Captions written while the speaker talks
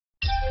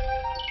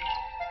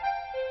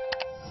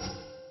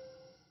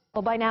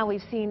Well, by now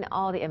we've seen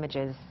all the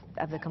images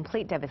of the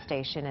complete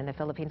devastation in the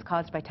Philippines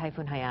caused by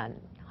Typhoon Haiyan.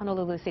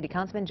 Honolulu City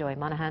Councilman Joey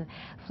Monahan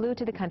flew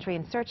to the country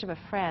in search of a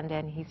friend,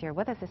 and he's here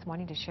with us this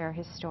morning to share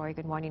his story.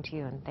 Good morning to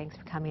you, and thanks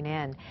for coming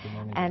in. Good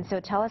morning. And so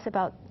tell us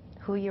about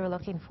who you were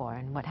looking for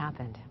and what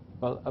happened.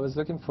 Well, I was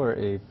looking for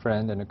a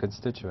friend and a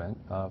constituent,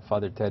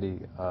 Father Teddy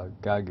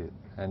Gagit,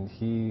 and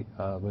he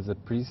was a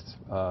priest,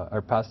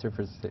 our pastor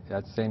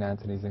at St.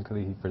 Anthony's in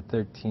Kalihi for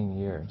 13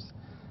 years.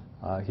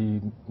 He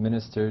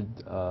ministered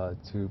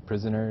to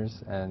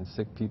prisoners and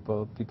sick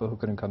people who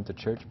couldn't come to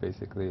church,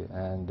 basically.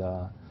 And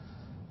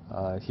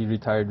he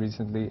retired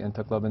recently in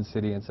Tacloban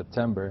City in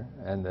September,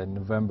 and in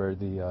November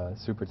the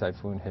super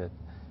typhoon hit.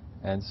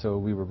 And so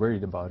we were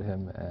worried about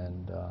him,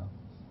 and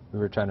we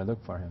were trying to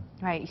look for him.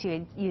 Right.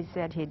 You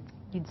said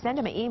you'd send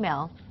him an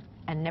email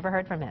and never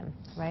heard from him,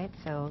 right?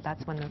 So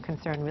that's when the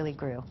concern really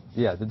grew.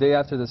 Yeah, the day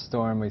after the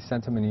storm, we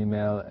sent him an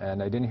email,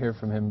 and I didn't hear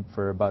from him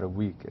for about a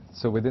week.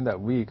 So within that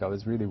week, I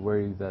was really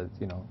worried that,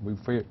 you know, we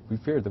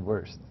feared the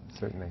worst,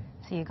 certainly.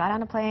 So you got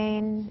on a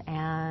plane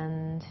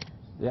and...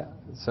 Yeah,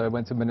 so I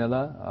went to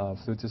Manila,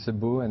 flew to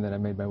Cebu, and then I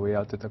made my way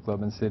out to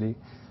Tacloban City.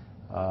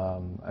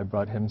 I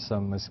brought him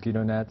some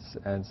mosquito nets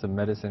and some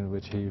medicine,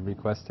 which he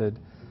requested,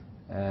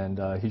 and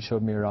he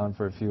showed me around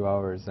for a few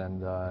hours,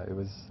 and it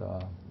was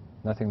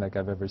nothing like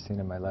I've ever seen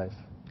in my life.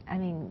 I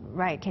mean,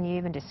 right, can you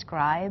even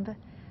describe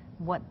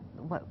what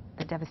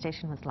the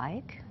devastation was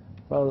like?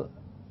 Well,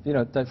 you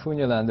know, Typhoon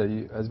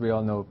Yolanda, as we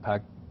all know,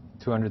 packed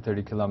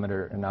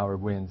 230-kilometer-an-hour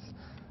winds.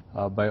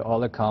 By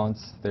all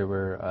accounts, they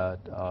were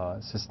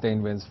at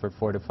sustained winds for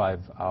 4 to 5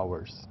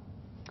 hours,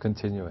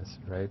 continuous,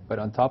 right? But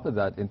on top of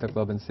that, in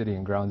Tacloban City,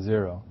 in Ground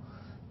Zero,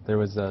 there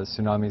was a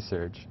tsunami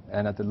surge.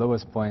 And at the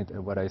lowest point,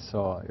 what I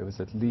saw, it was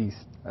at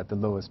least, at the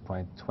lowest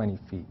point, 20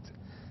 feet.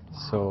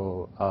 Wow.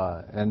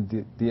 So, and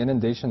the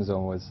inundation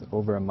zone was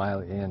over a mile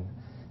in.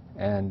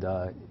 And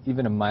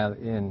even a mile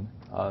in,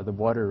 the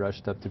water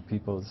rushed up to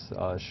people's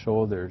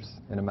shoulders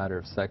in a matter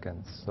of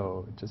seconds.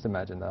 So just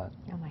imagine that.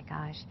 Oh my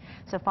gosh.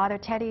 So Father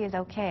Teddy is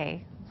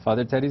okay?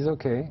 Father Teddy's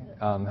okay.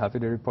 I'm happy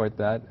to report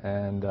that,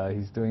 and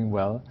he's doing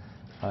well.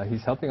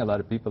 He's helping a lot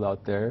of people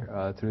out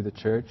there through the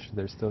church.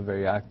 They're still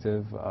very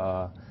active,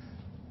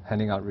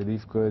 handing out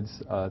relief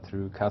goods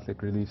through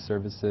Catholic Relief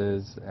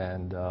Services,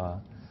 and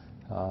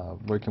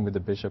working with the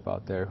bishop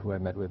out there, who I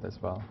met with as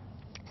well.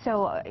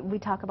 So we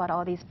talk about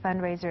all these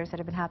fundraisers that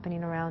have been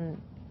happening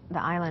around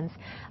the islands,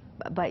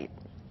 but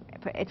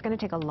it's going to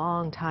take a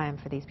long time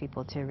for these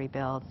people to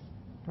rebuild,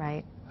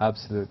 right?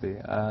 Absolutely.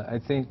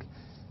 I think,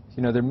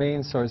 you know, their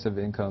main source of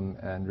income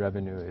and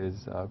revenue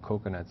is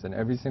coconuts, and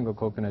every single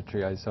coconut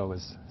tree I saw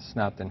was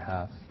snapped in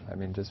half. I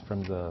mean, just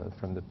from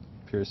the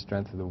pure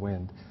strength of the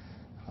wind.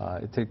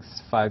 It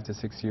takes 5 to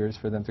 6 years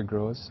for them to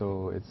grow,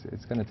 so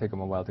it's going to take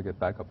them a while to get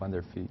back up on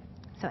their feet.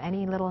 So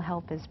any little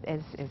help is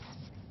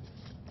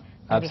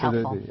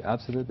absolutely,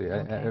 absolutely.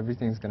 Okay.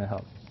 Everything's going to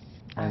help,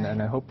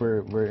 and I hope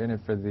we're in it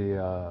for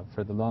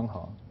the long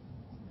haul.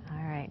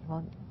 All right.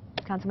 Well,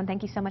 Councilman,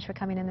 thank you so much for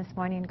coming in this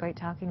morning. Great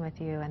talking with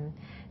you, and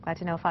glad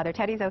to know Father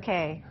Teddy's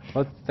okay.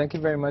 Well, thank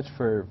you very much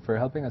for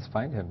helping us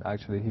find him.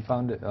 Actually, we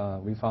found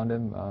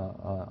him.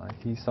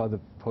 He saw the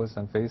post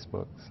on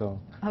Facebook, so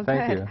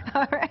thank you.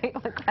 All right.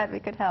 Well, glad we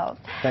could help.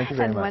 Thank you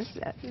very much.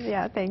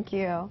 Yeah, thank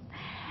you.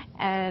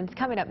 And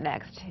coming up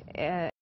next.